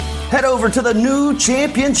Head over to the new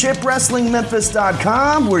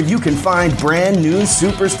ChampionshipWrestlingMemphis.com where you can find brand new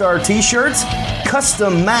Superstar t-shirts.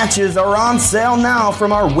 Custom matches are on sale now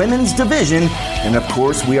from our women's division. And of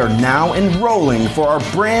course, we are now enrolling for our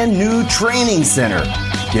brand new training center.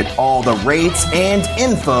 Get all the rates and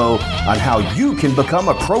info on how you can become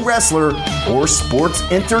a pro wrestler or sports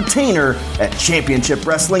entertainer at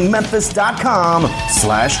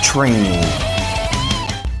ChampionshipWrestlingMemphis.com/training.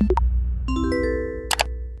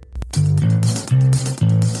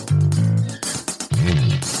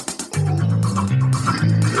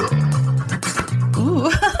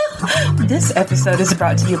 This episode is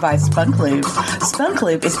brought to you by Spunk Lube. Spunk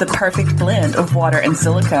Lube is the perfect blend of water and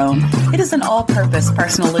silicone. It is an all-purpose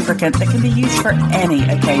personal lubricant that can be used for any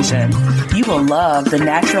occasion. You will love the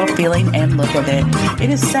natural feeling and look of it. It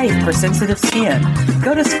is safe for sensitive skin.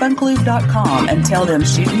 Go to spunklube.com and tell them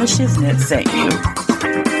Shootin' the Shiznit sent you.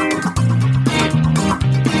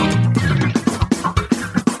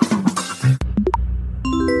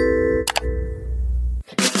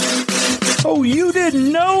 Oh, you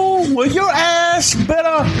didn't know? Well, your ass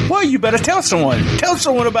better, you better tell someone. Tell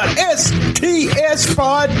someone about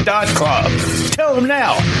STSpod.club. Tell them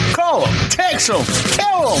now. Call them. Text them.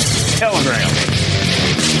 Tell them. Telegram.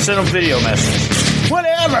 Send them video messages.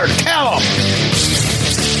 Whatever. Tell them.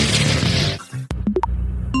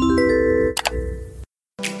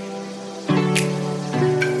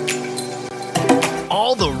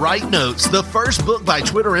 All the Right Notes, the first book by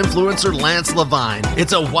Twitter influencer Lance Levine.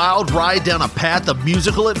 It's a wild ride down a path of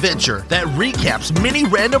musical adventure that recaps many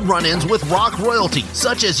random run-ins with rock royalty,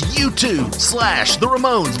 such as U2, Slash, The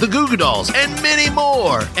Ramones, The Goo Goo Dolls, and many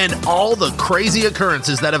more. And all the crazy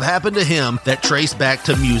occurrences that have happened to him that trace back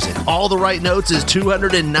to music. All the Right Notes is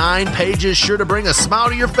 209 pages, sure to bring a smile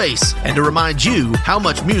to your face and to remind you how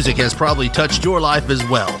much music has probably touched your life as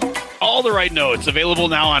well. All the Right Notes, available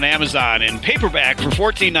now on Amazon in paperback for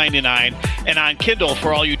 $14.99 and on Kindle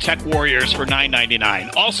for all you tech warriors for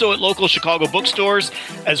 $9.99. Also at local Chicago bookstores,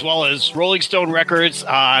 as well as Rolling Stone Records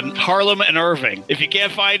on Harlem and Irving. If you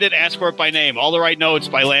can't find it, ask for it by name. All the Right Notes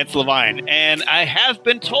by Lance Levine. And I have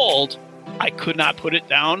been told I could not put it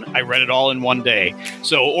down. I read it all in one day.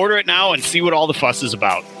 So order it now and see what all the fuss is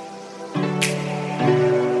about.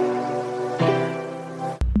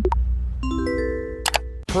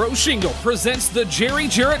 Pro Shingle presents the Jerry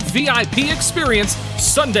Jarrett VIP Experience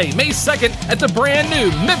Sunday, May 2nd at the brand new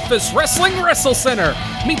Memphis Wrestling Wrestle Center.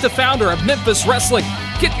 Meet the founder of Memphis Wrestling.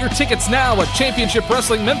 Get your tickets now at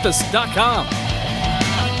ChampionshipWrestlingMemphis.com.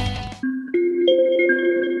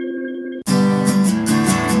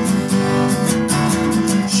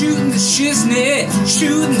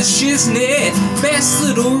 Shooting the shiznit, best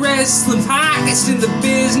little wrestling podcast in the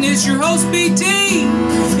business. Your host BT,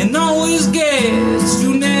 and all his guests.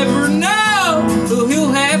 You'll never know who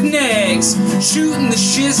he'll have next. Shooting the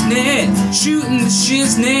shiznit,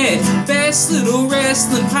 best little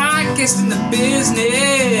wrestling podcast in the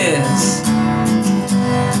business.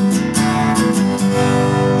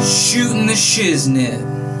 Shooting the shiznit.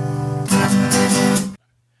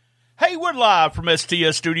 Hey, we're live from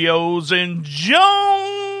STS Studios in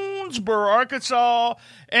Jonesboro, Arkansas,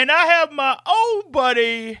 and I have my old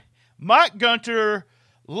buddy, Mike Gunter,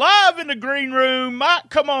 live in the green room. Mike,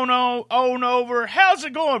 come on over. How's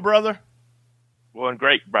it going, brother? Going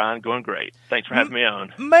great, Brian. Going great. Thanks for having me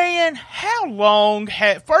on. Man,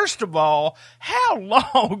 first of all, how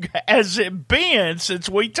long has it been since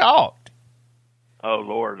we talked? Oh,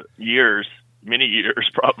 Lord, years. Many years,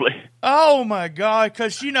 probably. Oh, my God,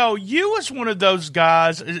 because, you was one of those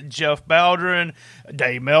guys, Jeff Baldwin,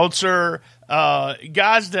 Dave Meltzer,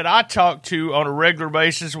 guys that I talked to on a regular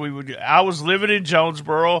basis. I was living in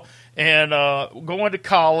Jonesboro and going to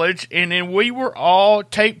college, and then we were all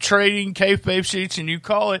tape trading kayfabe sheets, and you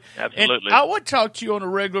call it. Absolutely. And I would talk to you on a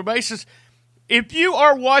regular basis. If you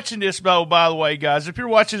are watching this, by the way, guys, if you're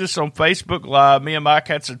watching this on Facebook Live, me and Mike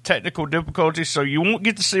had some technical difficulties, so you won't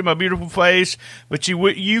get to see my beautiful face, but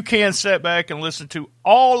you can sit back and listen to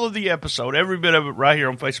all of the episode, every bit of it right here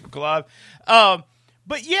on Facebook Live.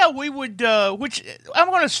 But yeah, we would, which I'm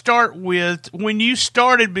going to start with when you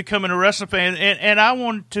started becoming a wrestling fan, and I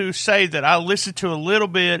want to say that I listened to a little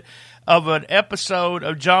bit of an episode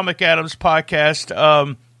of John McAdams'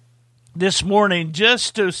 podcast this morning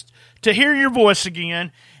just to hear your voice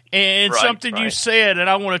again and something you said, and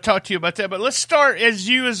I want to talk to you about that. But let's start as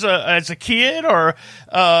you as a kid or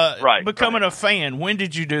becoming a fan. When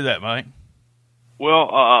did you do that, Mike?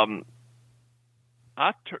 Well,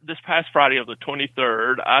 this past Friday of the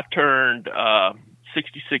 23rd, I turned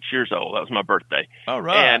 66 years old. That was my birthday. All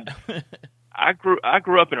right. And I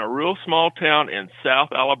grew up in a real small town in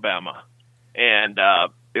South Alabama, and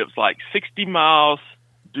it was like 60 miles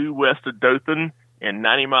due west of Dothan and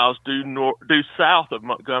 90 miles due south of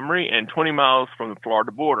Montgomery and 20 miles from the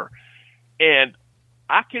Florida border. And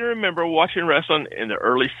I can remember watching wrestling in the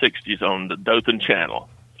early 60s on the Dothan channel.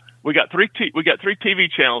 We got three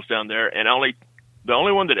TV channels down there, and the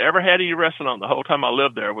only one that ever had any wrestling on the whole time I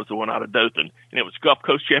lived there was the one out of Dothan, and it was Gulf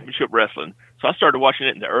Coast Championship Wrestling. So I started watching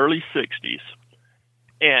it in the early 60s.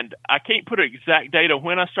 And I can't put an exact date on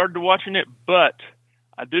when I started watching it, but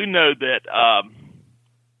I do know that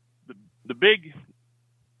the big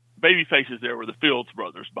baby faces there were the Fields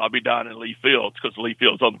brothers, Bobby Don and Lee Fields, because Lee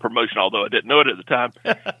Fields on the promotion, although I didn't know it at the time.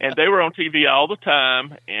 And they were on TV all the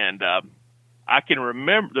time, and I can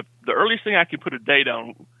remember the earliest thing I can put a date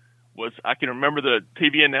on was I can remember the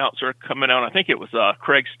TV announcer coming on. I think it was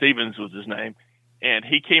Craig Stevens was his name. And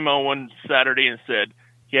he came on one Saturday and said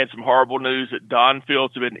he had some horrible news that Don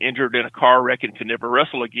Fields had been injured in a car wreck and could never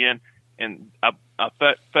wrestle again. And I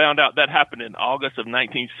found out that happened in August of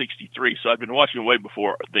 1963. So I'd been watching way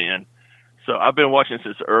before then. So I've been watching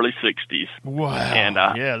since the early 60s. Wow. And,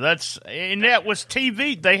 that was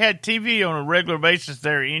TV. They had TV on a regular basis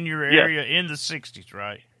there in your area in the 60s,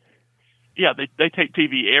 right? Yeah, they take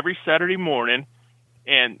TV every Saturday morning,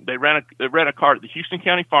 and they ran a card at the Houston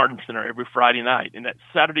County Farm Center every Friday night. And that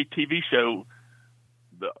Saturday TV show,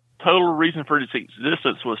 the total reason for its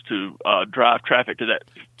existence was to drive traffic to that.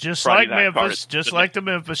 Just Friday like Memphis, like the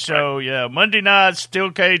Memphis show, right. Yeah. Monday night,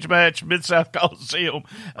 steel cage match, Mid-South Coliseum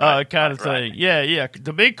kind of thing. Right. Yeah,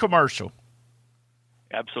 the big commercial.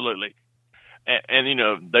 Absolutely.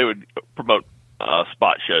 And they would promote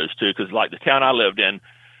spot shows, too, because like the town I lived in,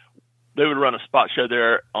 they would run a spot show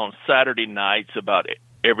there on Saturday nights about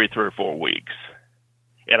every 3 or 4 weeks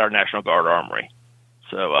at our National Guard Armory.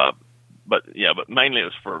 So, but mainly it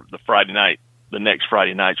was for the next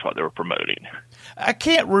Friday nights what they were promoting. I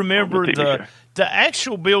can't remember the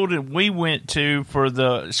actual building we went to for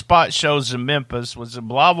the spot shows in Memphis was in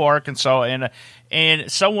Blytheville, Arkansas,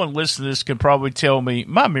 and someone listening to this can probably tell me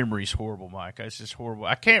my memory's horrible, Mike. It's just horrible.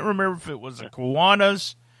 I can't remember if it was a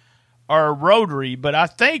Kiwanis or Rotary, but I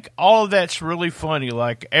think all of that's really funny.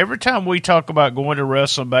 Like, every time we talk about going to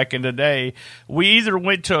wrestling back in the day, we either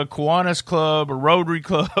went to a Kiwanis club, a Rotary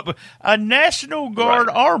club, a National Guard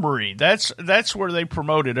Armory. That's where they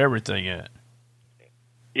promoted everything at.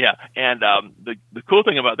 Yeah, and the cool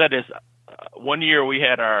thing about that is one year we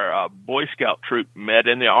had our Boy Scout troop met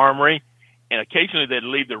in the Armory, and occasionally they'd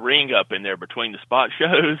leave the ring up in there between the spot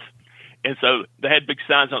shows. And so they had big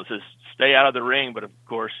signs on it that says, stay out of the ring, but of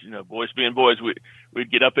course, boys being boys,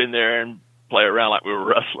 we'd get up in there and play around like we were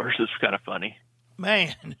wrestlers. It's kind of funny.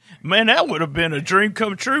 Man, that would have been a dream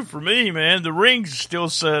come true for me, man. The ring's still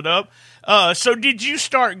set up. So did you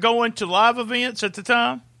start going to live events at the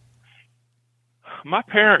time? My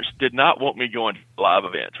parents did not want me going to live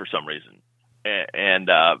events for some reason.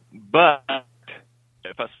 But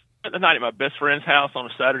if I spent the night at my best friend's house on a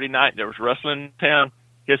Saturday night, there was wrestling in town,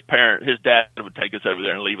 his dad would take us over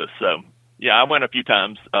there and leave us. So, yeah, I went a few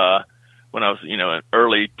times when I was, in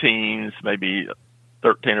early teens, maybe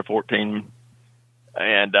 13 or 14.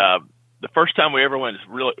 And the first time we ever went is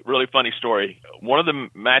really, really funny story. One of the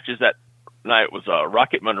matches that night was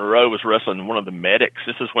Rocket Monroe was wrestling one of the medics.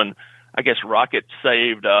 This is when, I guess, Rocket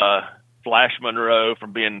saved Flash Monroe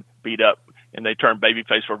from being beat up, and they turned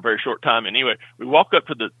babyface for a very short time. And anyway, we walk up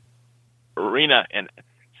to the arena, and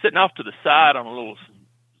sitting off to the side on a little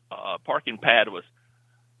parking pad was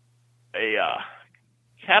a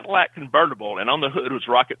Cadillac convertible, and on the hood was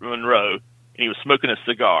Rocket Monroe, and he was smoking a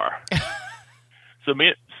cigar. So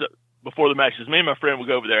before the matches, me and my friend would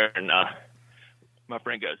go over there, and my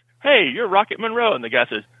friend goes, "Hey, you're Rocket Monroe," and the guy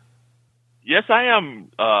says, "Yes, I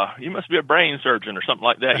am. You must be a brain surgeon or something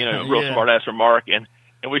like that." Real smart ass remark, and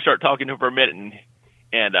we start talking to him for a minute,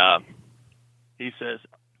 and he says,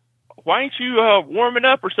 "Why ain't you warming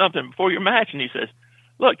up or something before your match?" And he says,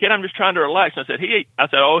 "Look, kid, I'm just trying to relax." And I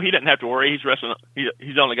said, "Oh, he doesn't have to worry. He's wrestling.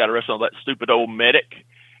 He's only got to wrestle that stupid old medic."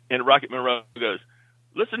 And Rocket Monroe goes,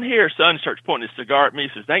 "Listen here, son." Starts pointing his cigar at me.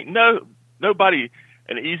 He says, "Ain't nobody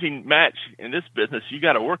an easy match in this business. You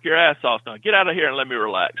got to work your ass off. Now get out of here and let me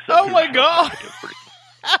relax." So, oh my God.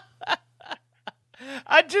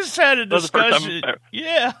 I just had a discussion.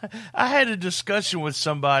 Yeah, I had a discussion with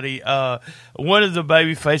somebody. One of the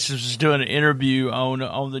baby faces was doing an interview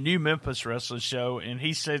on the new Memphis wrestling show, and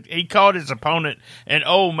he said he called his opponent an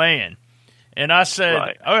old man. And I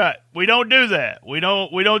said, All right, we don't do that. We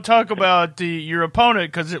don't talk about your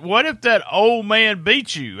opponent, because what if that old man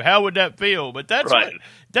beat you? How would that feel? But that's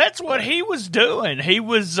That's what he was doing. He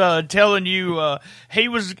was telling you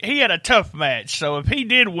he had a tough match. So if he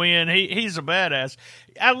did win, he's a badass.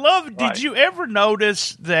 I love. Right. Did you ever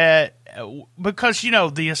notice that? Because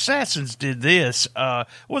the assassins did this.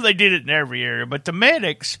 Well, they did it in every area, but the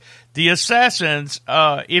medics, the assassins,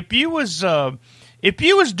 if you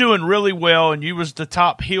was doing really well and you was the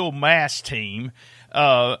top heel mass team,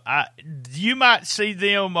 you might see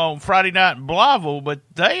them on Friday night in Blytheville, but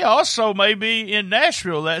they also may be in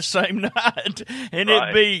Nashville that same night, and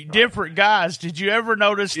it'd be different guys. Did you ever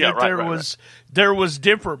notice that there was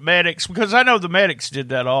different medics? Because I know the medics did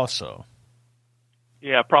that also.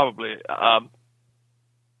 Yeah, probably.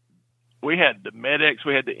 We had the medics,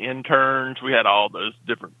 we had the interns, we had all those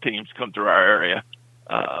different teams come through our area.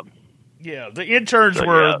 The interns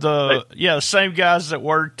were the same guys that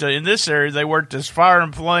worked in this area. They worked as Fire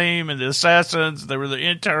and Flame and the Assassins. They were the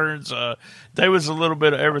interns. They was a little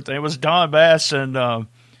bit of everything. It was Don Bass and,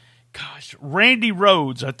 Randy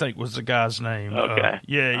Rhodes, I think was the guy's name. Okay.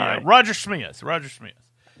 Right. Roger Smith.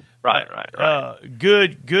 Right.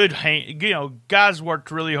 Good. Guys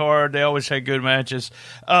worked really hard. They always had good matches.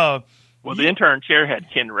 The intern chair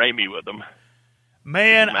had Ken Ramey with them.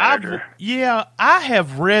 Man, I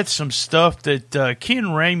have read some stuff that Ken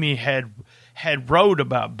Ramey had wrote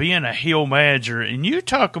about being a heel manager, and you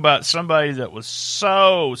talk about somebody that was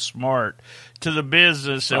so smart to the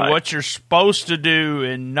business and what you're supposed to do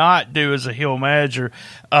and not do as a heel manager.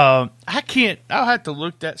 I'll have to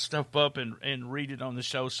look that stuff up and read it on the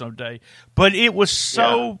show someday. But it was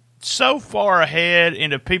so far ahead,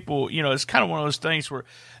 and if people, it's kind of one of those things where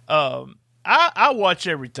I watch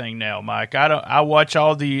everything now, Mike. I watch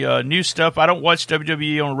all the new stuff. I don't watch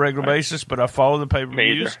WWE on a regular basis, but I follow the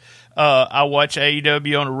pay-per-views. I watch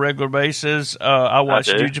AEW on a regular basis. I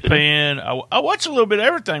watch New Japan. I watch a little bit of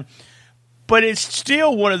everything. But it's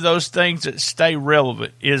still one of those things that stay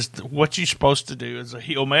relevant, is what you're supposed to do as a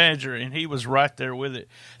heel manager, and he was right there with it.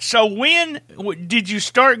 So when did you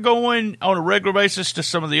start going on a regular basis to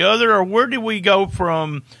some of the other, or where did we go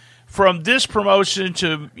from this promotion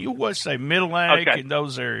to, Mid-Atlantic and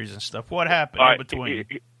those areas and stuff? What happened in between?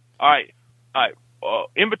 All right.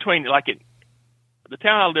 In between, the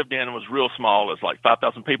town I lived in was real small. It was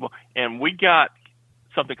 5,000 people, and we got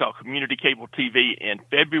something called Community Cable TV in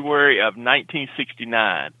February of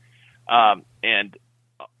 1969. And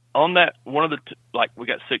on that, one of the, we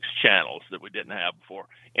got 6 channels that we didn't have before.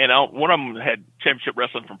 And one of them had Championship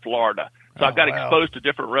Wrestling from Florida. So I got exposed to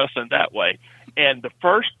different wrestling that way. And the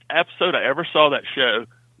first episode I ever saw that show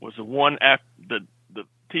was the one after the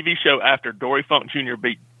TV show after Dory Funk Jr.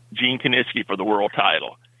 beat Gene Kiniski for the world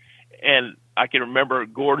title. And I can remember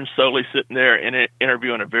Gordon Soley sitting there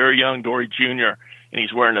interviewing a very young Dory Jr., and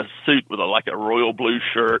he's wearing a suit with a royal blue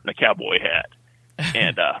shirt and a cowboy hat.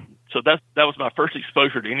 And so that was my first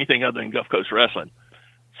exposure to anything other than Gulf Coast wrestling.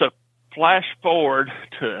 So flash forward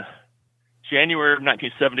to January of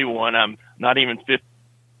 1971. I'm not even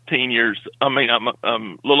 15 years. I'm a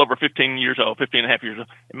little over 15 years old, 15 and a half years old.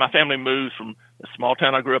 And my family moves from the small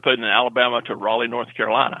town I grew up in Alabama to Raleigh, North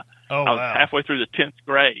Carolina. I was halfway through the 10th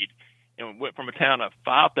grade, and we went from a town of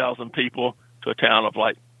 5,000 people to a town of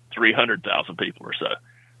 300,000 people or so.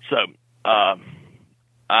 So I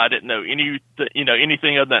didn't know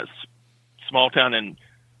anything other than that small town and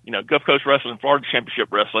Gulf Coast Wrestling, Florida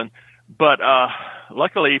Championship Wrestling. But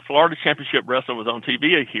luckily, Florida Championship Wrestling was on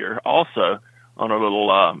TV here also on a little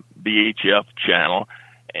BHF channel,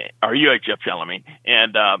 or UHF channel, I mean.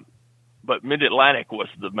 And but Mid-Atlantic was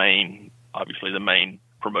the main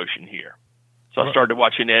promotion here. So I started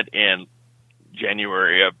watching it in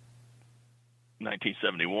January of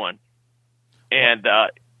 1971, and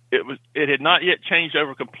it had not yet changed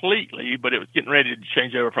over completely, but it was getting ready to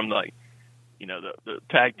change over from the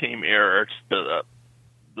tag team era to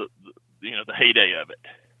the heyday of it.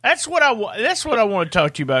 That's what I want to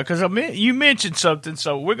talk to you about, because you mentioned something.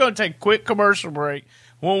 So we're going to take a quick commercial break.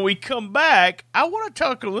 When we come back, I want to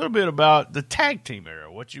talk a little bit about the tag team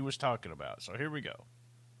era, what you was talking about. So here we go.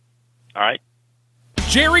 All right.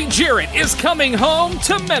 Jerry Jarrett is coming home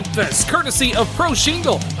to Memphis, courtesy of Pro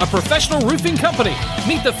Shingle, a professional roofing company.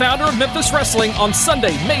 Meet the founder of Memphis Wrestling on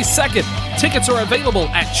Sunday, May 2nd. Tickets are available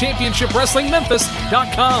at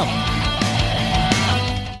championshipwrestlingmemphis.com.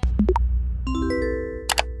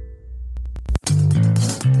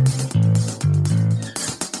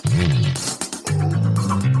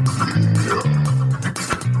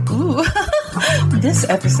 This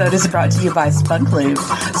episode is brought to you by Spunk Lube.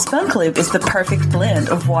 Spunk Lube is the perfect blend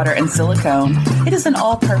of water and silicone. It is an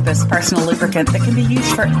all-purpose personal lubricant that can be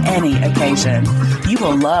used for any occasion. You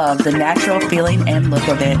will love the natural feeling and look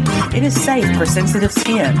of it. It is safe for sensitive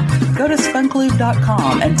skin. Go to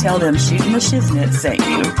spunklube.com and tell them Shooting the Shiznit sent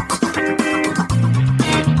you.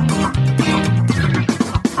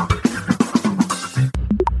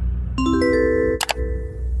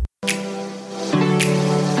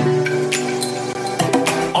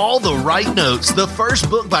 All the Right Notes, the first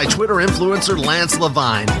book by Twitter influencer Lance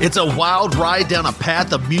Levine. It's a wild ride down a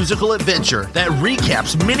path of musical adventure that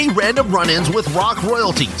recaps many random run-ins with rock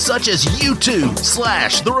royalty, such as U2,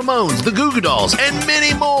 Slash, the Ramones, the Goo Goo Dolls, and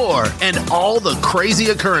many more. And all the crazy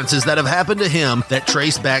occurrences that have happened to him that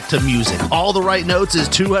trace back to music. All the Right Notes is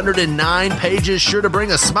 209 pages, sure to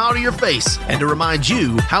bring a smile to your face and to remind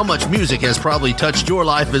you how much music has probably touched your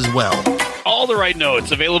life as well. All the Right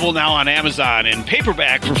Notes, available now on Amazon in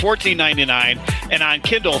paperback for $14.99 and on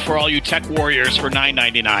Kindle for all you tech warriors for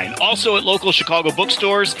 $9.99. Also at local Chicago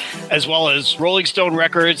bookstores, as well as Rolling Stone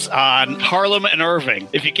Records on Harlem and Irving.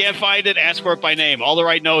 If you can't find it, ask for it by name. All the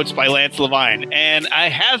Right Notes by Lance Levine. And I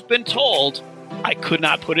have been told I could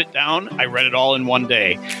not put it down. I read it all in one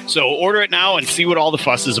day. So order it now and see what all the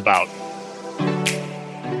fuss is about.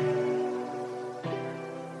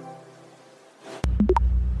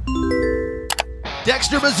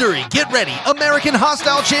 Dexter, Missouri, get ready. American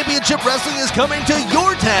Hostile Championship Wrestling is coming to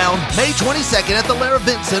your town May 22nd at the Lair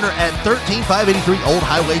Event Center at 13583 Old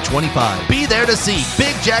Highway 25. Be there to see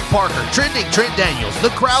Big Jack Parker, Trending Trent Daniels,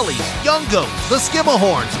 the Crowleys, Young Goats, the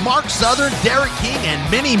Skimmelhorns, Mark Southern, Derek King, and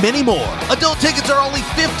many, many more. Adult tickets are only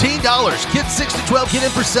 $15. Kids 6 to 12 get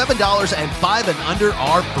in for $7 and 5 and under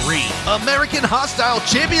are free. American Hostile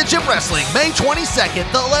Championship Wrestling, May 22nd,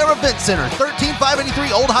 the Lair Event Center,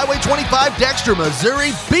 13583 Old Highway 25, Dexter, Missouri.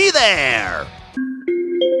 Be there.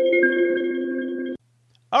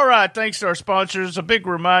 All right, thanks to our sponsors. A big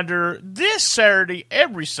reminder, this Saturday,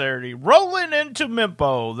 every Saturday, Rolling into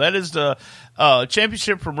Mempo. That is the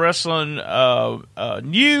Championship from Wrestling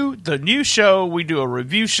the new show. We do a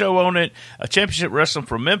review show on it, a Championship Wrestling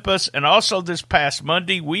from Memphis. And also this past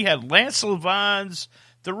Monday, we had Lance Levine's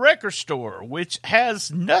The Record Store, which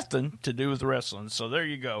has nothing to do with wrestling. So there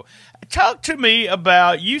you go. Talk to me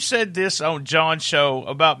about, you said this on John's show,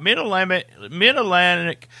 about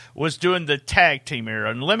Mid-Atlantic was doing the tag team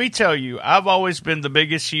era. And let me tell you, I've always been the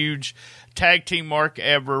biggest, huge tag team mark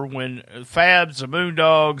ever when Fabs, the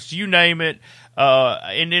Moondogs, you name it.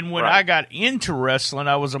 And then when I got into wrestling,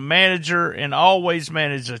 I was a manager and always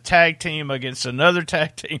managed a tag team against another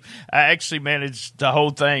tag team. I actually managed the whole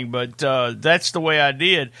thing, but that's the way I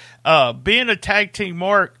did. Being a tag team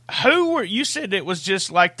mark, you said it was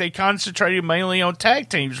just like they concentrated mainly on tag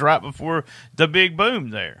teams right before the big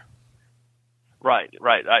boom there. Right.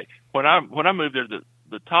 When I moved there,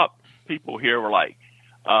 the top people here were like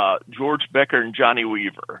George Becker and Johnny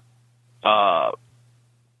Weaver,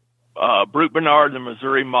 Brute Bernard and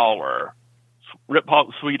Missouri Mauler, Rip Hawk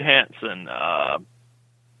Sweet Hansen,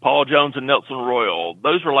 Paul Jones and Nelson Royal.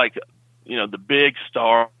 Those were like, the big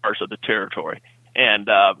stars of the territory. And,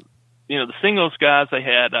 the singles guys, they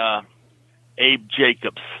had Abe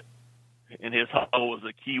Jacobs, and his hole was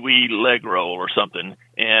a Kiwi leg roll or something.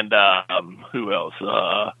 And who else?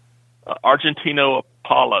 Argentino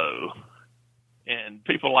Apollo. And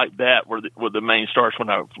people like that were the main stars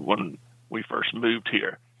when we first moved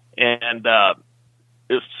here. And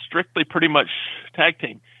it was strictly pretty much tag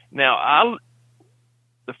team. Now,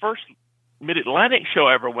 the first Mid-Atlantic show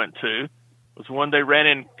I ever went to was one they ran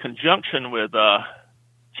in conjunction with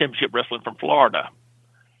Championship Wrestling from Florida.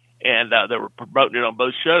 And they were promoting it on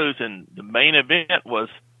both shows, and the main event was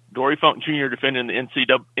Dory Funk Jr. defending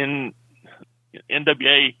the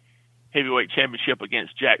NWA Heavyweight Championship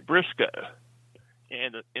against Jack Briscoe.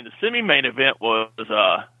 And in the semi-main event was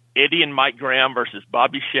Eddie and Mike Graham versus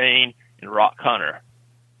Bobby Shane and Rock Hunter.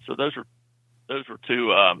 So those were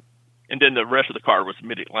two, and then the rest of the card was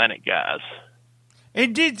Mid-Atlantic guys.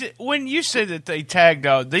 And when you said that they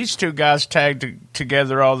tagged these two guys tagged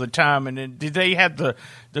together all the time, and then did they have the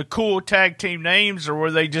cool tag team names, or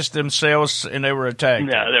were they just themselves and they were a tag team?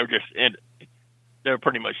 No, they were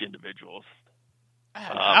pretty much individuals.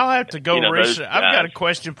 I'll have to go research. I've got a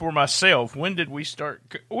question for myself. When did we start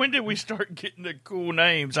getting the cool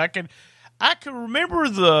names? I can remember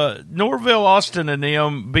the Norville Austin and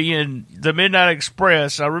them being the Midnight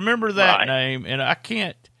Express. I remember that name, and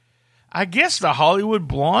I guess the Hollywood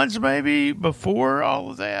Blondes maybe before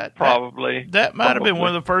all of that. Probably. That might have been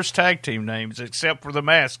one of the first tag team names, except for the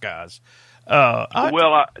mask guys. Down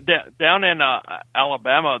in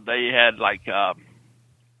Alabama, they had like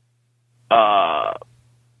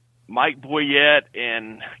Mike Boyette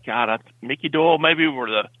and Mickey Doyle maybe were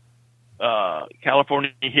the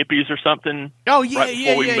California Hippies or something. Oh yeah, right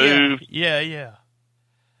before we moved. Yeah.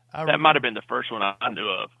 That might have been the first one I knew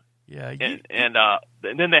of. Yeah, and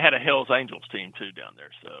then they had a Hell's Angels team too down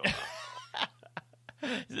there. So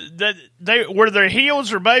they were their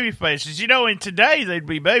heels or baby faces. And today they'd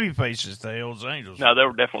be baby faces. The Hell's Angels. No, they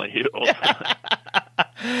were definitely heels.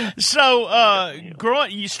 So,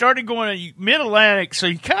 you started going to Mid-Atlantic, so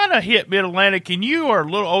you kind of hit Mid-Atlantic, and you are a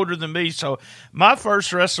little older than me, so my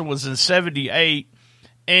first wrestling was in 78,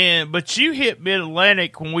 but you hit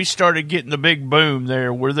Mid-Atlantic when we started getting the big boom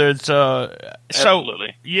there, where there's,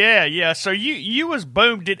 Absolutely. Yeah, so you was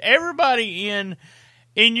boom. Did everybody in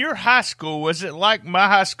your high school, was it like my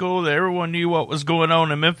high school that everyone knew what was going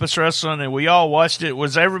on in Memphis wrestling, and we all watched it?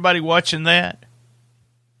 Was everybody watching that?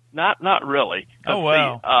 Not really. Oh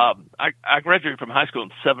wow! See, I graduated from high school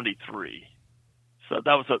in '73, so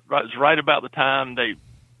that was right about the time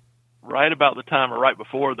or right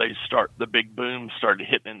before the big boom started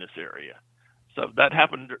hitting in this area. So that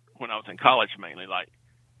happened when I was in college mainly.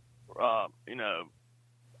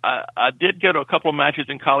 I did go to a couple of matches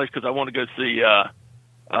in college because I wanted to go see.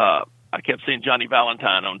 I kept seeing Johnny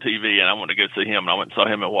Valentine on TV, and I wanted to go see him. And I went and saw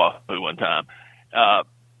him at Wahoo one time,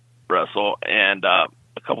 wrestle, and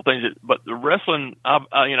a couple things. But the wrestling,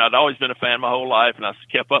 I'd always been a fan my whole life, and I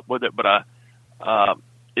kept up with it. But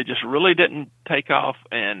it just really didn't take off.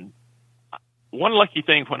 And one lucky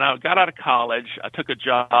thing, when I got out of college, I took a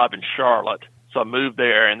job in Charlotte, so I moved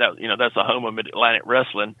there, and that's the home of Mid-Atlantic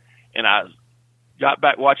Wrestling. And I got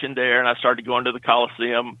back watching there, and I started going to the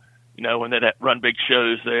Coliseum, when they'd run big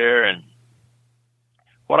shows there. And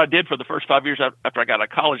what I did for the first 5 years after I got out of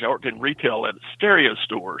college, I worked in retail at stereo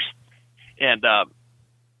stores. And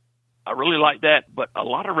I really liked that, but a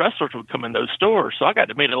lot of wrestlers would come in those stores. So I got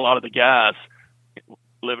to meet a lot of the guys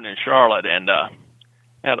living in Charlotte, and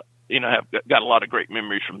have got a lot of great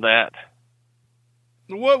memories from that.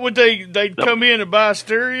 What would they'd come in and buy a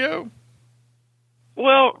stereo?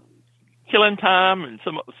 Well, Killing Time, and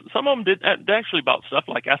some of them did. They actually bought stuff.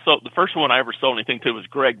 Like I sold the first one I ever sold anything to was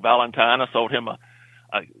Greg Valentine. I sold him a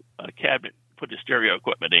cabinet, put his stereo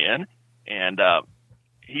equipment in, and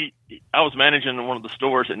I was managing one of the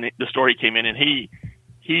stores, and the store he came in, and he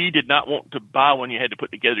did not want to buy one you had to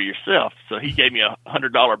put together yourself. So he gave me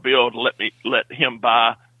 $100 bill to let him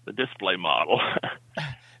buy the display model.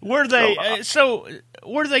 Were they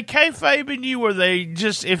were they kayfabing you? Were they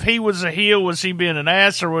just, if he was a heel, was he being an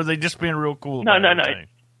ass, or were they just being real cool? No.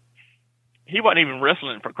 He wasn't even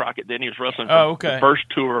wrestling for Crockett then. He was wrestling for the first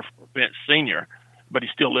tour for Vince Sr., but he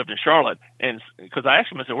still lived in Charlotte. And because I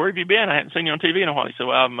asked him, I said, "Where have you been? I hadn't seen you on TV in a while." He said,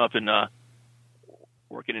 "Well, I'm up in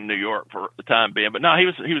working in New York for the time being." But no, he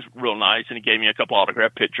was real nice, and he gave me a couple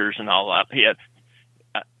autograph pictures and all that. He had,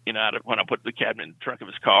 when I put the cabinet in the trunk of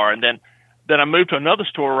his car, and then I moved to another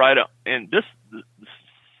store right up. And this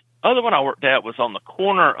other one I worked at was on the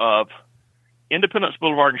corner of Independence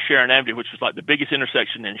Boulevard and Sharon Avenue, which was like the biggest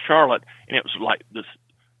intersection in Charlotte, and it was like this,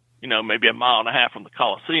 maybe a mile and a half from the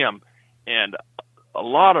Coliseum, and a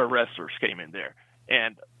lot of wrestlers came in there.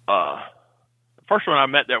 And the first one I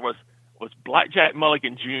met there was Blackjack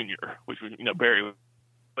Mulligan Jr., which was, Barry,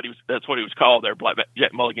 but that's what he was called there,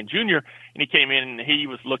 Blackjack Mulligan Jr. And he came in and he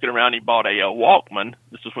was looking around. He bought a Walkman.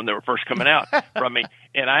 This was when they were first coming out from me.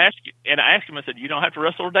 And I asked him, I said, "You don't have to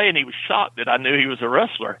wrestle today?" And he was shocked that I knew he was a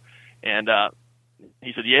wrestler. And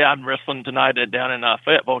he said, "Yeah, I'm wrestling tonight down in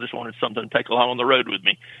Fayetteville. Just wanted something to take along on the road with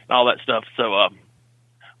me," and all that stuff. So,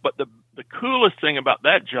 but the coolest thing about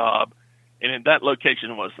that job and in that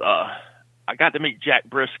location was I got to meet Jack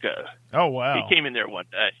Briscoe. Oh, wow. He came in there one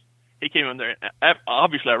day. He came in there, and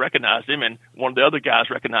obviously I recognized him, and one of the other guys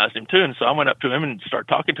recognized him too. And so I went up to him and started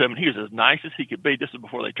talking to him, and he was as nice as he could be. This is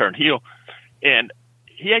before they turned heel. And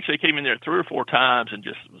he actually came in there 3 or 4 times and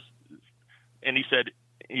he said,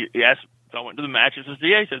 he asked if I went to the matches as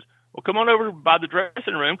DA. He says, "Well, come on over by the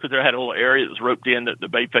dressing room," because they had a little area that was roped in that the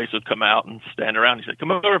babyface would come out and stand around. He said,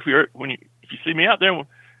 "Come over if you see me out there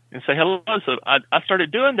and say hello." So I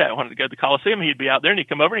started doing that. I wanted to go to the Coliseum. He'd be out there, and he'd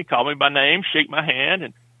come over and he'd call me by name, shake my hand,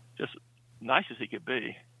 and just nice as he could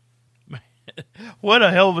be. What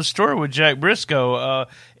a hell of a story with Jack Briscoe.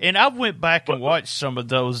 And I went back and watched some of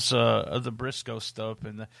those of the Briscoe stuff,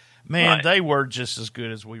 and Man, Right. they were just as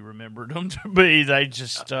good as we remembered them to be. They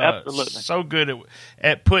just Absolutely. so good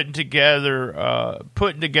at putting together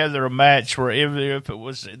a match where if it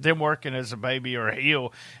was them working as a baby or a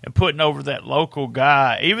heel and putting over that local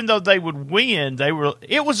guy, even though they would win,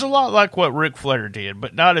 it was a lot like what Ric Flair did,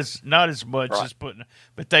 but not as much Right. as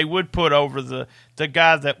but they would put over the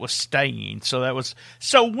guy that was staying. So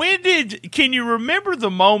can you remember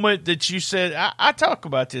the moment that you said, I talk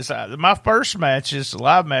about this, my first matches,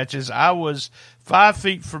 live matches, I was 5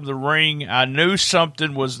 feet from the ring. I knew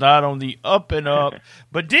something was not on the up and up,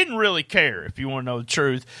 but didn't really care, if you want to know the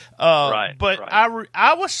truth. Right, But right.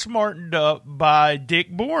 I was smartened up by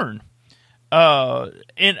Dick Bourne.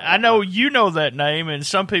 And I know you know that name, and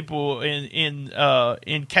some people in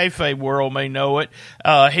kayfabe world may know it.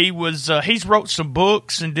 He's wrote some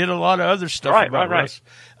books and did a lot of other stuff about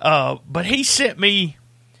wrestling. But he sent me,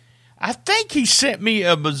 I think he sent me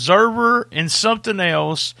a Observer and something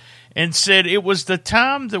else, and said it was the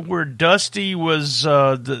time that where Dusty was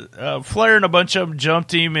Flair and a bunch of them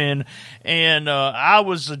jumped him, and I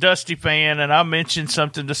was a Dusty fan, and I mentioned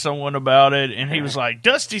something to someone about it, and he was like,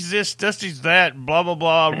 Dusty's this, Dusty's that, blah blah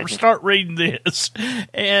blah. Start reading this,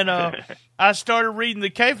 and I started reading the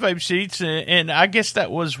kayfabe sheets, and I guess that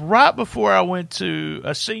was right before I went to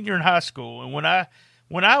a senior in high school, and when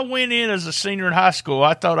I went in as a senior in high school,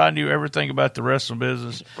 I thought I knew everything about the wrestling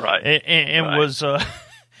business, Right. and Right. was.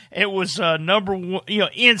 It was number one,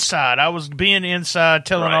 inside. I was being inside,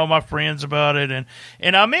 telling Right. all my friends about it,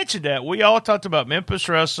 and I mentioned that we all talked about Memphis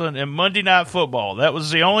wrestling and Monday Night Football. That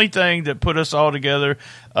was the only thing that put us all together.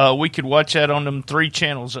 We could watch that on them 3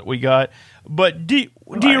 channels that we got. But do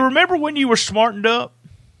you remember when you were smartened up?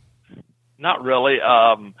 Not really.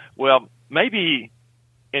 Well, maybe,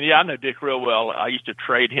 and yeah, I know Dick real well. I used to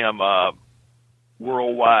trade him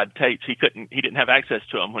worldwide tapes. He didn't have access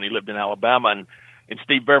to them when he lived in Alabama, and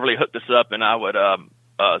Steve Beverly hooked us up, and I would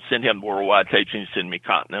send him worldwide tapes, and he'd send me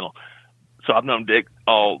Continental. So I've known Dick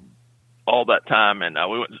all that time, and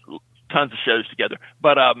we went to tons of shows together.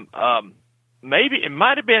 But maybe it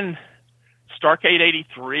might have been Starrcade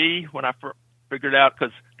 '83 when I figured out,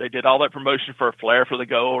 because they did all that promotion for Flair for the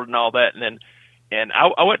Gold and all that, and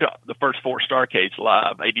I went to the first 4 Starrcades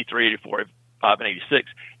live, '83, '84, '85, and '86,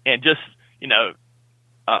 and just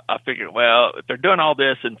I figured, well, if they're doing all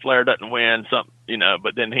this and Flair doesn't win,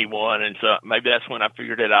 but then he won, and so maybe that's when I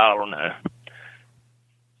figured it out. I don't know.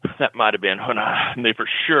 That might have been when I knew for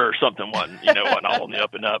sure something wasn't all on the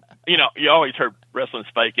up and up. You always heard wrestling's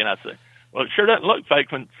fake, and I said, well, it sure doesn't look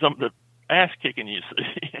fake when some of the ass kicking you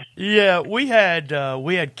see. Yeah, we had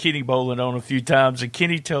Kenny Bolin on a few times, and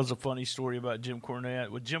Kenny tells a funny story about Jim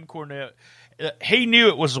Cornette. With Jim Cornette, he knew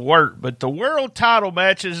it was work, but the world title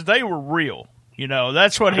matches, they were real.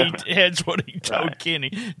 That's what that's what he told Right.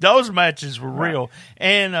 Kenny. Those matches were real.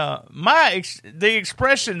 And the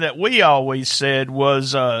expression that we always said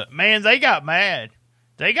was, man, they got mad.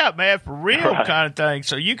 They got mad for real, Right. kind of thing.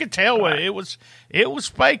 So you could tell it was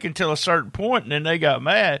fake until a certain point, and then they got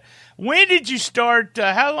mad. When did you start?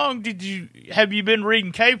 How long have you been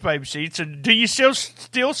reading kayfabe sheets, and do you still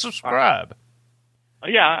subscribe?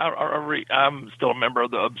 Yeah, I'm still a member of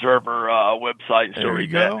the Observer website and still There you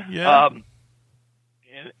read go. that. Yeah.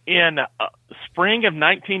 In spring of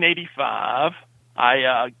 1985,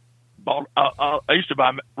 I used to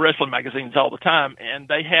buy wrestling magazines all the time, and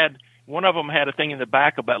one of them had a thing in the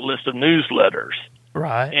back about a list of newsletters,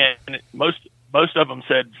 Right. and most of them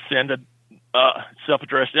said send a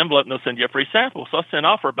self-addressed envelope and they'll send you a free sample. So I sent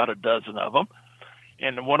off for about a dozen of them,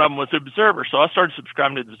 and one of them was the Observer. So I started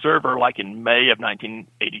subscribing to the Observer like in May of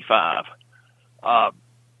 1985.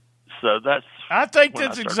 So I think when I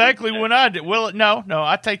that's started exactly reading when I did. Well, no,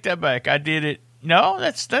 I take that back. I did it. No,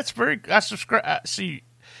 that's very. I subscribe. See,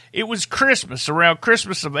 it was around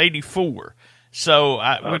Christmas of '84. So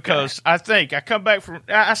because I think I come back from.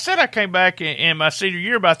 I said I came back in my senior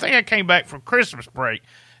year, but I think I came back from Christmas break.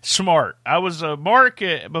 Smart. I was a mark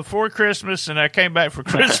before Christmas, and I came back for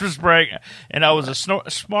Christmas break, and I was a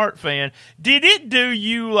smart fan. Did it do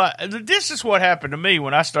you like? This is what happened to me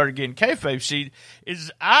when I started getting kayfabe sheet.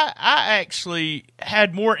 Is I actually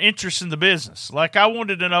had more interest in the business. Like I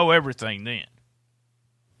wanted to know everything then.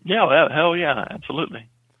 Yeah, hell yeah, absolutely.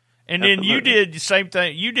 And then you did the same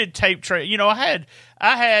thing. You did tape trade. I had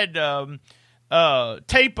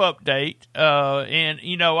tape update, and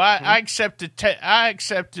I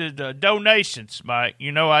accepted donations, Mike.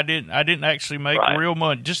 I didn't actually make real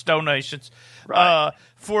money, just donations. Right.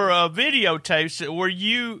 For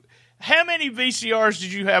videotapes. How many VCRs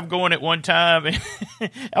did you have going at one time,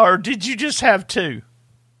 or did you just have 2?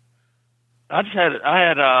 I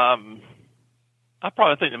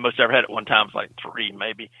probably think the most I ever had at one time was like 3,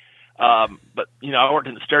 maybe. But I worked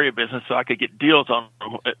in the stereo business, so I could get deals on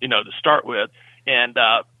them, to start with. And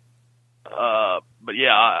but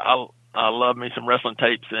yeah, I love me some wrestling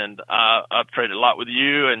tapes, and I've traded a lot with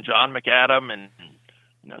you and John McAdam and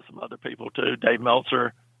some other people too, Dave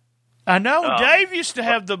Meltzer. I know Dave used to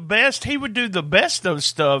have the best. He would do the best of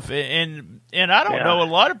stuff, and I don't know. A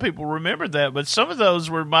lot of people remember that, but some of those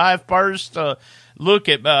were my first look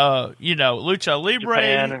at Lucha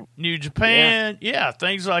Libre, New Japan,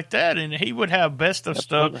 things like that. And he would have best of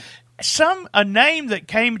stuff. A name that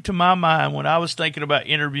came to my mind when I was thinking about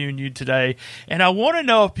interviewing you today, and I want to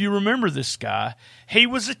know if you remember this guy. He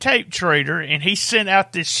was a tape trader, and he sent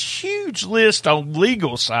out this huge list on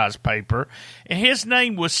legal size paper, and his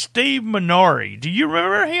name was Steve Minari. Do you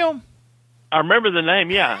remember him? I remember the name,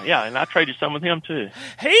 yeah, and I traded some with him too.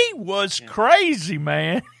 He was crazy,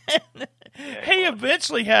 man. He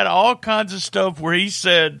eventually had all kinds of stuff where he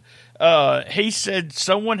said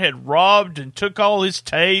someone had robbed and took all his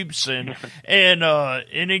tapes, and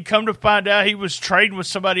then come to find out he was trading with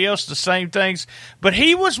somebody else the same things. But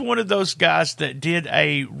he was one of those guys that did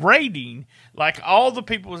a rating, like all the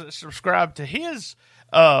people that subscribed to his.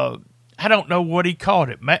 I don't know what he called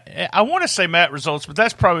it. I want to say Matt Results, but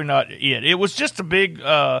that's probably not it. It was just a big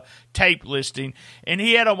tape listing, and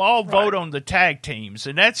he had them all vote on the tag teams.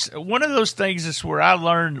 And that's one of those things is where I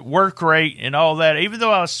learned work rate and all that. Even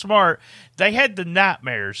though I was smart, they had the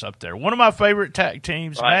Nightmares up there. One of my favorite tag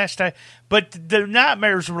teams, Mass Tag. But the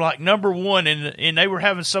Nightmares were like number one, and they were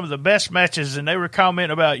having some of the best matches, and they were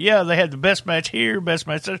commenting about, they had the best match here, best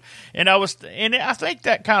match there. And I think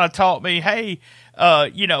that kind of taught me, hey,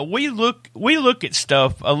 we look at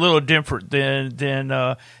stuff a little different than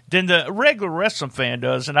the regular wrestling fan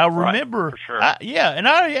does. And I remember, and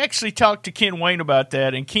I actually talked to Ken Wayne about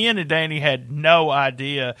that, and Ken and Danny had no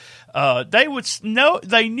idea. They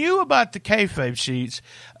knew about the kayfabe sheets,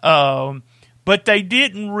 but they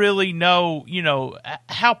didn't really know,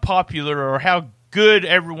 how popular or how good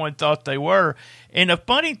everyone thought they were. And the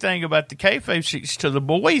funny thing about the kayfabe sheets to the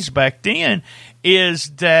boys back then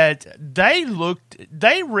is that they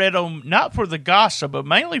read them not for the gossip, but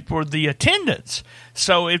mainly for the attendance.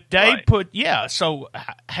 So if they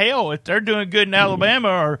if they're doing good in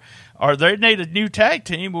Alabama or they need a new tag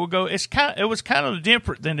team, we'll go. It was kind of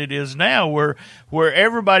different than it is now, where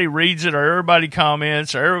everybody reads it or everybody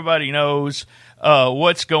comments or everybody knows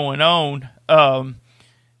what's going on.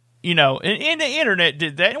 And the internet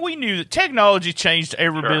did that, and we knew that technology changed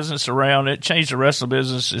every business around it, changed the wrestling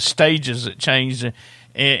business, the stages it changed.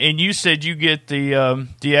 And you said you get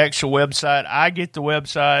the actual website. I get the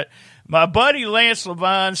website. My buddy Lance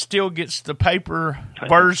Levine still gets the paper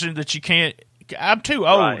version that you can't. I'm too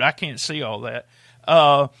old. Right. I can't see all that.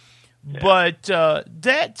 But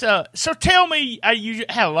so tell me, you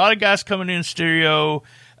had a lot of guys coming in stereo.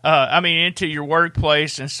 Into your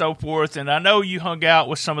workplace and so forth. And I know you hung out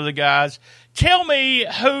with some of the guys. Tell me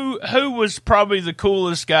who was probably the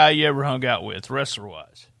coolest guy you ever hung out with,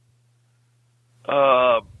 wrestler-wise?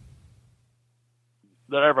 That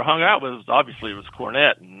I ever hung out with was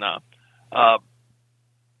Cornette. And,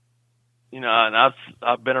 and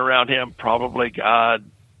I've been around him probably,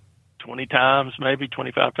 20 times, maybe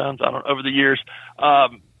 25 times, I don't know, over the years. But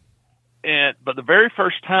the very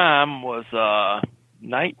first time was,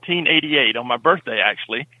 1988, on my birthday,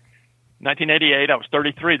 actually. 1988, I was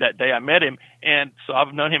 33 that day I met him, and so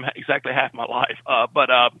I've known him exactly half my life. But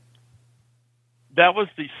that was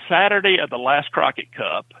the Saturday of the last Crockett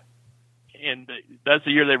Cup, and that's the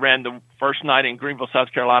year they ran the first night in Greenville,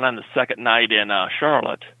 South Carolina, and the second night in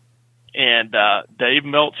Charlotte. And Dave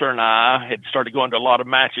Meltzer and I had started going to a lot of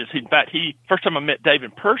matches. In fact, first time I met Dave in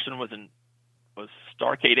person was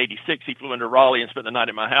Starrcade '86. He flew into Raleigh and spent the night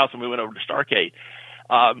at my house, and we went over to Starrcade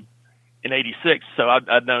in '86. So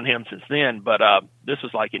I'd known him since then. But this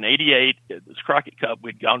was like in '88, this Crockett Cup.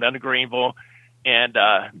 We'd gone down to Greenville, and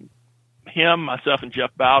him, myself, and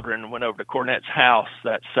Jeff Baldwin went over to Cornette's house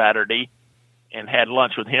that Saturday and had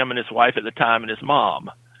lunch with him and his wife at the time and his mom.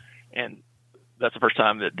 And that's the first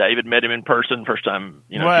time that David met him in person. First time,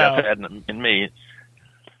 wow. Jeff had and me.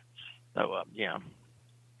 So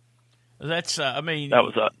that's that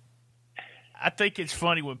was I think it's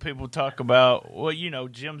funny when people talk about,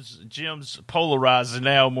 Jim's polarizing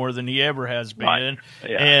now more than he ever has been. Right.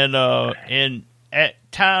 Yeah. And at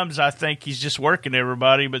times I think he's just working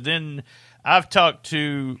everybody, but then I've talked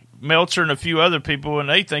to Meltzer and a few other people, and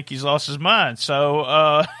they think he's lost his mind. So,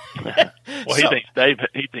 well, he thinks Dave's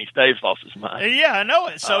lost his mind. Yeah, I know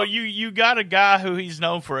it. So you got a guy who he's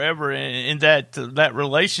known forever, in that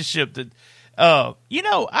relationship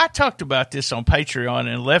I talked about this on Patreon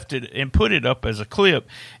and left it and put it up as a clip.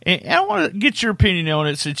 And I want to get your opinion on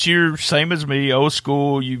it since you're same as me, old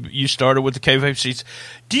school. You started with the kayfabe seats.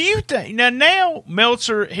 Do you think now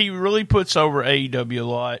Meltzer, he really puts over AEW a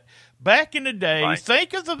lot? Back in the day, right.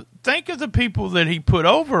 think of the people that he put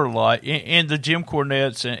over a lot, and the Jim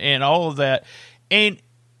Cornettes and all of that. And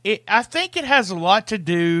I think it has a lot to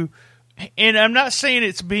do. And I'm not saying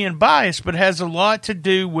it's being biased, but it has a lot to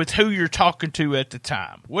do with who you're talking to at the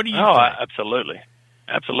time. What do you think? Absolutely.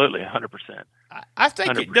 Absolutely, 100%. I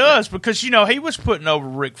think 100%. it does because, he was putting over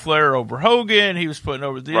Ric Flair over Hogan. He was putting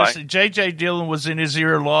over this. Right. And J.J. Dillon was in his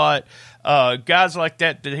ear a lot. Guys like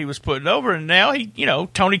that he was putting over. And now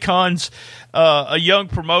Tony Khan's a young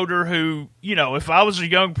promoter who, if I was a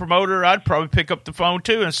young promoter, I'd probably pick up the phone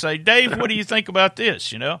too and say, Dave, what do you think about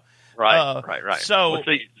this, Right. So...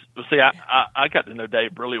 See, I got to know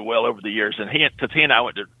Dave really well over the years, and he and I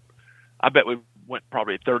I bet we went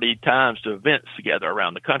probably 30 times to events together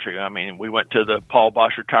around the country. I mean, we went to the Paul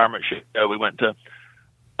Bosch retirement show. We went to,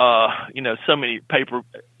 so many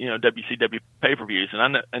WCW pay-per-views,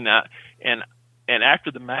 and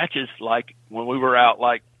after the matches, like when we were out,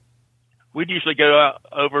 like we'd usually go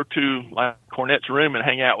over to like Cornette's room and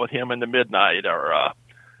hang out with him in the midnight or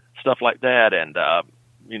stuff like that. And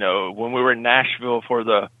when we were in Nashville for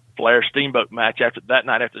the Flair Steamboat match after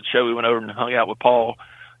the show, we went over and hung out with Paul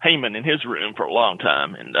Heyman in his room for a long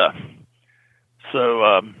time. And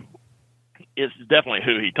so it's definitely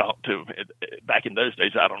who he talked to back in those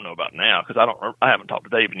days. I don't know about now because I haven't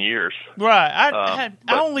talked to Dave in years. Right.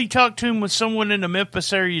 I only talked to him when someone in the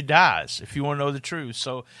Memphis area dies, if you want to know the truth.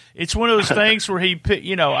 So it's one of those things where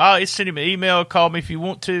I send him an email, call me if you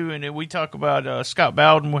want to, and then we talk about Scott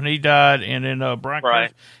Bowden when he died, and then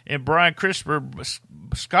Brian Christopher.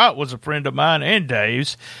 Scott was a friend of mine and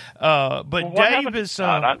Dave's. But Dave is.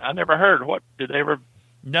 I never heard. What did they ever?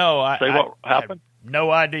 No, what happened?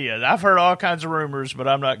 No idea. I've heard all kinds of rumors, but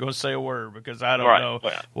I'm not going to say a word because I don't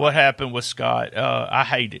know what happened with Scott. I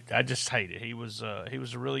hate it. I just hate it. He was a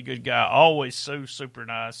really good guy. Always so super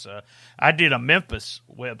nice. I did a Memphis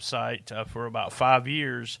website for about 5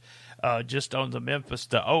 years, just on the Memphis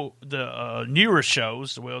the newer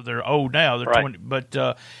shows. Well, they're old now. They're 20,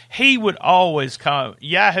 but he would always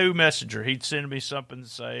Yahoo Messenger. He'd send me something to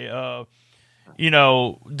say.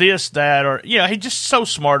 This, that, or, he's just so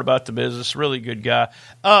smart about the business. Really good guy.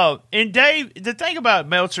 And Dave, the thing about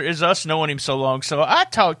Meltzer is us knowing him so long. So I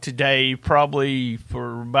talked to Dave probably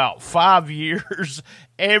for about 5 years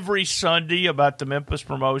every Sunday about the Memphis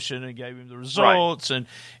promotion and gave him the results. Right.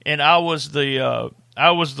 And I was the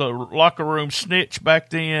locker room snitch back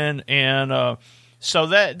then. And, so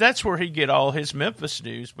that's where he get all his Memphis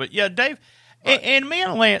news. But yeah, Dave, and me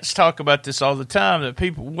and Lance talk about this all the time, that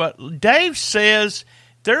what Dave says,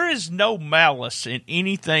 there is no malice in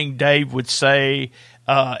anything Dave would say,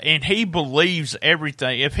 and he believes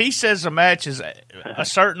everything. If he says a match is a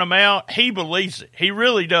certain amount, he believes it. He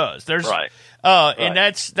really does. And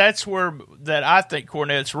that's where that I think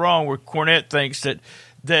Cornette's wrong, where Cornette thinks that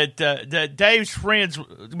Dave's friends,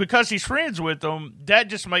 because he's friends with them, that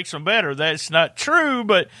just makes them better. That's not true,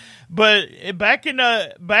 but back in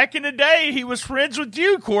the day, he was friends with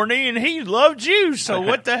you, Corny, and he loved you. So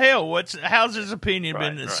what the hell? How's his opinion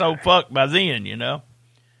been so fucked by then? Do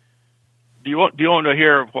you want to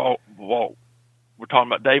hear while we're talking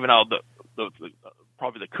about Dave and all the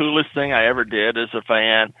probably the coolest thing I ever did as a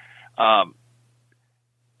fan?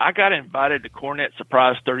 I got invited to Cornette's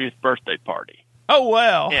surprise 30th birthday party. Oh,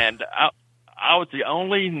 wow. And I was the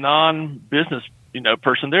only non-business,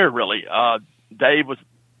 person there, really. Dave was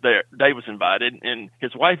there. Dave was invited, and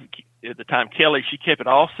his wife at the time, Kelly, she kept it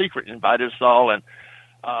all secret and invited us all. And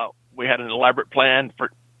we had an elaborate plan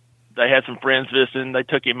they had some friends visiting. They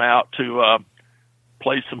took him out to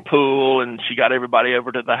play some pool, and she got everybody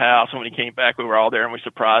over to the house. And when he came back, we were all there, and we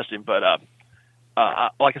surprised him. But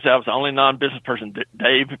like I said, I was the only non-business person.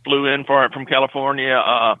 Dave flew in from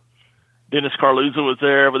California. Dennis Carluzza was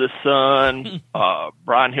there with his son.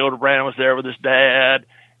 Brian Hildebrand was there with his dad.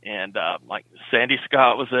 And like Sandy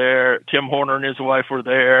Scott was there. Tim Horner and his wife were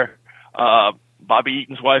there. Bobby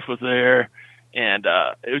Eaton's wife was there. And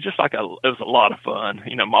it was just it was a lot of fun.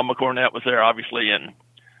 Mama Cornette was there, obviously, and it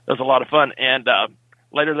was a lot of fun. And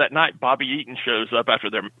later that night, Bobby Eaton shows up after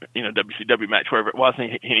their WCW match, wherever it was,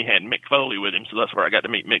 and he had Mick Foley with him. So that's where I got to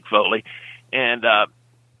meet Mick Foley. And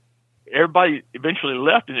everybody eventually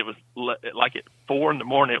left, and it was like at 4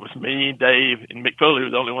 a.m. It was me, Dave, and Mick Foley were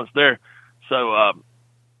the only ones there. So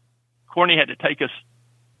Corny had to take us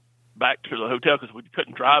back to the hotel because we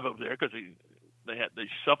couldn't drive over there because they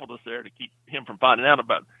shuffled us there to keep him from finding out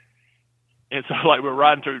about. And so, like, we're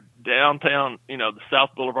riding through downtown, the South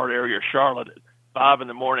Boulevard area of Charlotte at 5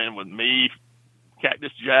 a.m. with me,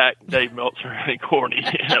 Cactus Jack, Dave Meltzer, and Corny.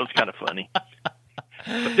 That was kind of funny.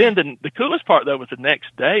 But then the coolest part, though, was the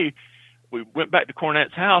next day, we went back to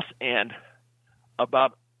Cornette's house, and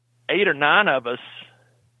about 8 or 9 of us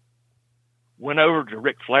went over to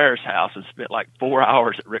Ric Flair's house and spent like 4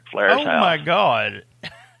 hours at Ric Flair's house. Oh, my God.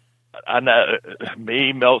 I know.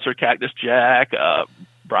 Me, Meltzer, Cactus Jack,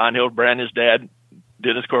 Brian Hildebrand, his dad,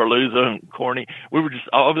 Dennis Corluzzo, and Corny. We were just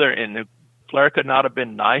all over there, and Flair could not have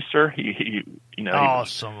been nicer. He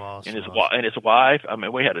awesome. And his wife. I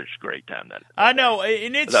mean, we had a great time that. I know,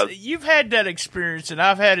 and you've had that experience, and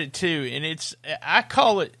I've had it too. And it's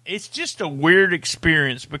just a weird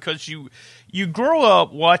experience because you grow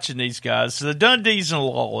up watching these guys. The Dundees and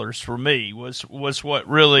Lawlers for me was what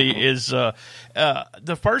really is the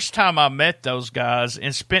first time I met those guys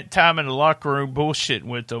and spent time in the locker room bullshitting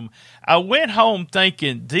with them. I went home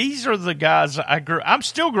thinking these are the guys I'm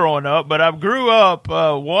still growing up, but I grew up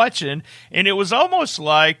watching, and it was almost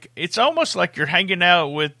like you're hanging out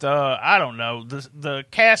with I don't know, the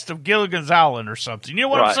cast of Gilligan's Island or something. You know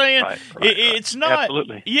what I'm saying? Right. It's not.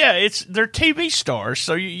 Absolutely. Yeah, they're TV stars,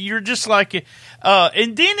 so you're just like.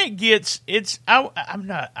 And then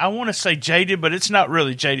I want to say jaded, but it's not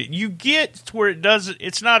really jaded. You get to where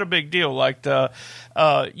it's not a big deal. Like I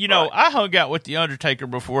hung out with The Undertaker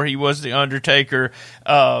before he was The Undertaker.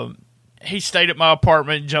 He stayed at my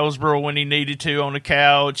apartment in Jonesboro when he needed to on the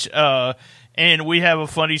couch. And we have a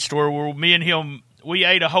funny story where me and him, we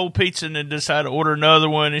ate a whole pizza and then decided to order another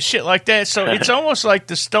one and shit like that. So it's almost like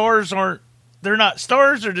the stars they're not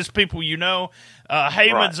stars, they're just people you know.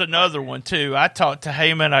 Heyman's another one, too. I talked to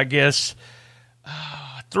Heyman, I guess,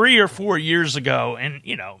 3 or 4 years ago, and,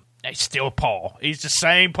 he's still Paul. He's the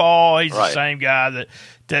same Paul. He's the same guy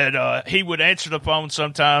that he would answer the phone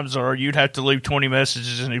sometimes, or you'd have to leave 20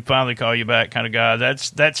 messages, and he'd finally call you back kind of guy.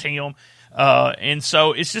 That's him. And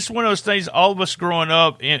so it's just one of those things, all of us growing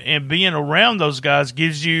up and being around those guys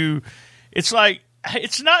gives you – it's like –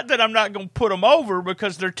 it's not that I'm not going to put them over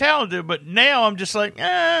because they're talented, but now I'm just like,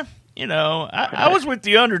 I was with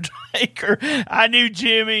The Undertaker. I knew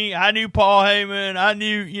Jimmy. I knew Paul Heyman. I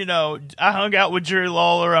knew, I hung out with Jerry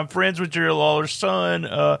Lawler. I'm friends with Jerry Lawler's son,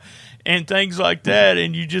 and things like that.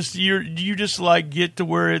 And you just like get to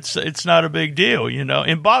where it's not a big deal,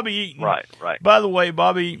 And Bobby Eaton, right. By the way,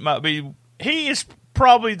 Bobby he is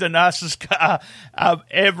probably the nicest guy I've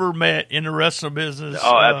ever met in the wrestling business.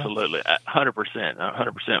 Oh, absolutely,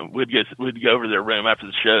 100%. We'd go over to their room after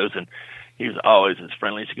the shows, and he was always as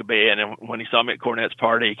friendly as he could be. And when he saw me at Cornette's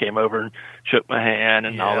party, he came over and shook my hand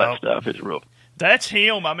and all that stuff. It's real. That's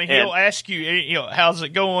him. I mean, he'll ask you, how's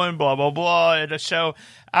it going, blah, blah, blah, at a show.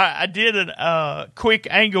 I did a quick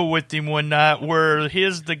angle with him one night where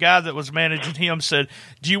the guy that was managing him said,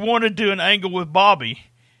 do you want to do an angle with Bobby?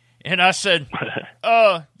 And I said,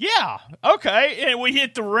 yeah, okay. And we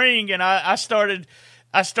hit the ring, and I started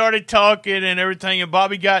talking and everything, and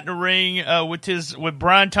Bobby got in the ring with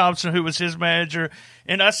Brian Thompson, who was his manager.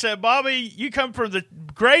 And I said, Bobby, you come from the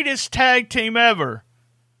greatest tag team ever,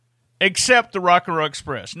 except the Rock and Roll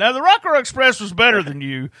Express. Now, the Rock and Roll Express was better than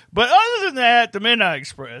you, but other than that, the Midnight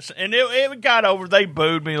Express. And it got over. They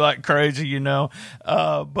booed me like crazy,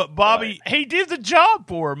 But Bobby, he did the job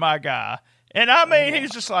for my guy. And I mean,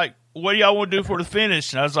 he's just like, what do y'all want to do for the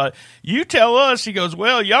finish? And I was like, you tell us. He goes,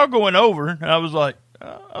 well, y'all going over. And I was like,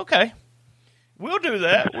 okay, we'll do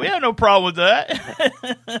that. We have no problem with that.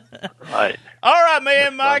 Right. All right, man,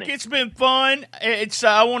 That's Mike, funny. it's been fun.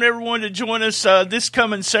 I want everyone to join us this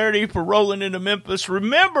coming Saturday for Rolling into Memphis.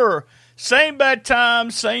 Remember, same bad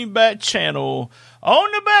time, same bad channel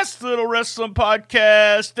on the best little wrestling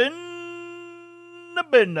podcast in the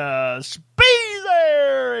business. Be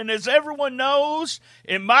there. And as everyone knows,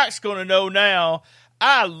 and Mike's going to know now,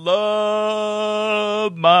 I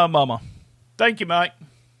love my mama. Thank you, Mike.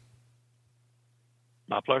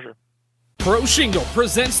 My pleasure. Pro Shingle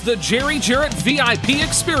presents the Jerry Jarrett VIP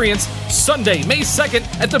Experience Sunday, May 2nd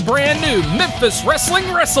at the brand new Memphis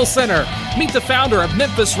Wrestling Wrestle Center. Meet the founder of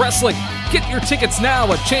Memphis Wrestling. Get your tickets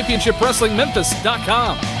now at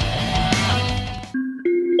ChampionshipWrestlingMemphis.com.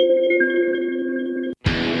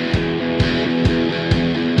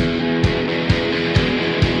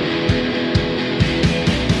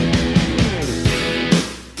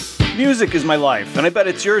 Music is my life, and I bet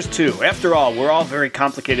it's yours too. After all, we're all very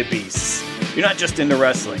complicated beasts. You're not just into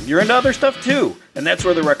wrestling, you're into other stuff too, and that's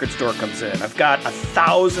where the record store comes in. I've got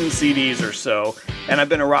 1,000 CDs or so, and I've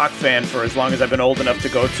been a rock fan for as long as I've been old enough to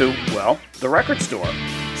go to, well, the record store.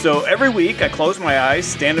 So every week I close my eyes,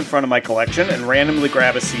 stand in front of my collection, and randomly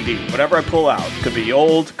grab a CD. Whatever I pull out. Could be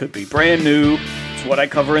old, could be brand new. It's what I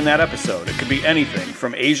cover in that episode. It could be anything,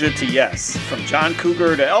 from Asia to Yes, from John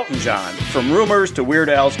Cougar to Elton John, from Rumors to Weird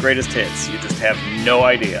Al's greatest hits. You just have no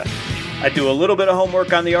idea. I do a little bit of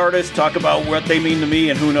homework on the artist, talk about what they mean to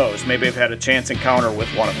me, and who knows, maybe I've had a chance encounter with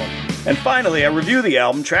one of them. And finally, I review the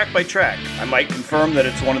album track by track. I might confirm that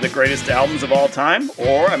it's one of the greatest albums of all time,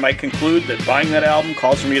 or I might conclude that buying that album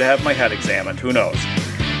calls for me to have my head examined. Who knows?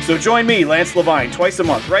 So join me, Lance Levine, twice a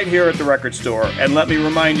month right here at the record store, and let me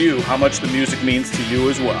remind you how much the music means to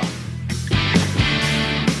you as well.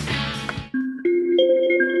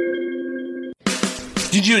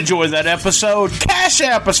 Did you enjoy that episode? Cash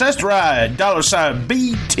App us, that's right.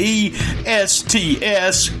 $BTSTS.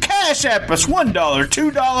 Cash App us $1,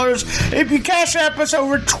 $2. If you Cash App us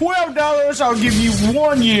over $12, I'll give you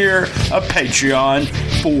 1 year of Patreon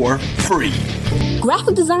for free.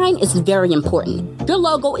 Graphic design is very important. Your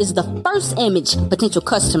logo is the first image potential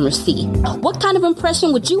customers see. What kind of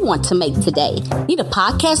impression would you want to make today? Need a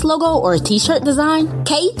podcast logo or a t-shirt design?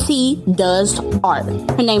 KT does art.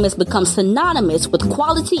 Her name has become synonymous with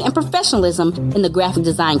quality and professionalism in the graphic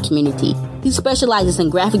design community. She specializes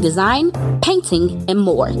in graphic design, painting, and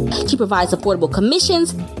more. She provides affordable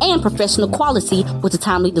commissions and professional quality with a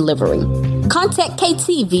timely delivery. Contact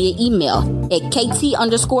KT via email at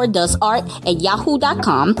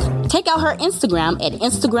kt_doesart@yahoo.com. Check out her Instagram at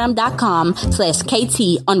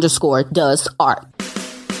instagram.com/kt_doesart.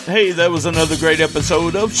 Hey, that was another great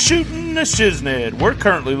episode of Shooting the Shiznit. We're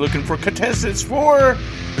currently looking for contestants for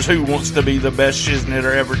Who Wants to Be the Best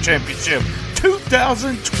Shiznitter Ever Championship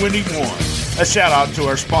 2021. A shout out to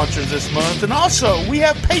our sponsors this month, and also we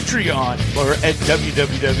have Patreon at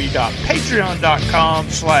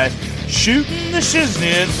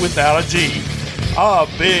www.patreon.com/shootingtheshiznit without a G. A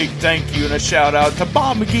big thank you and a shout out to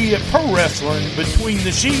Bob McGee at Pro Wrestling Between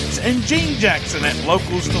the Sheets and Gene Jackson at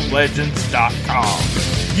localstolegends.com.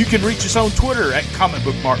 You can reach us on Twitter at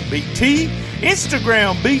comicbookmarkbt,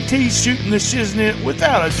 Instagram BT Shooting the Shiznit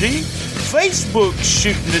without a G, Facebook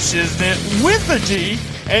Shooting the Shiznit with a G,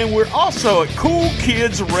 and we're also at Cool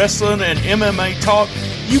Kids Wrestling and MMA Talk.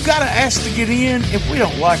 You gotta ask to get in. If we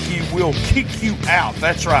don't like you, we'll kick you out.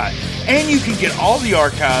 That's right. And you can get all the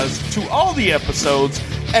archives to all the episodes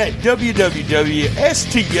at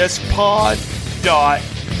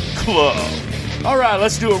www.stspod.club. All right,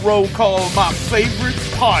 let's do a roll call of my favorite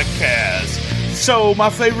podcast. So my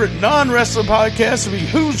favorite non-wrestling podcast would be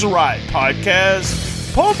Who's Right Podcast,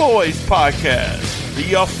 Po Boys Podcast,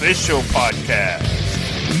 The Official Podcast,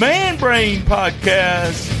 Man Brain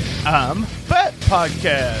Podcast, I'm Fat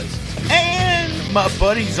Podcast, and my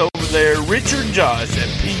buddies over there, Richard Josh at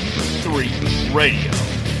P3 Radio.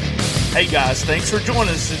 Hey guys, thanks for joining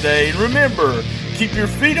us today, and remember, keep your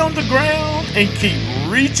feet on the ground and keep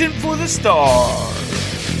reaching for the stars.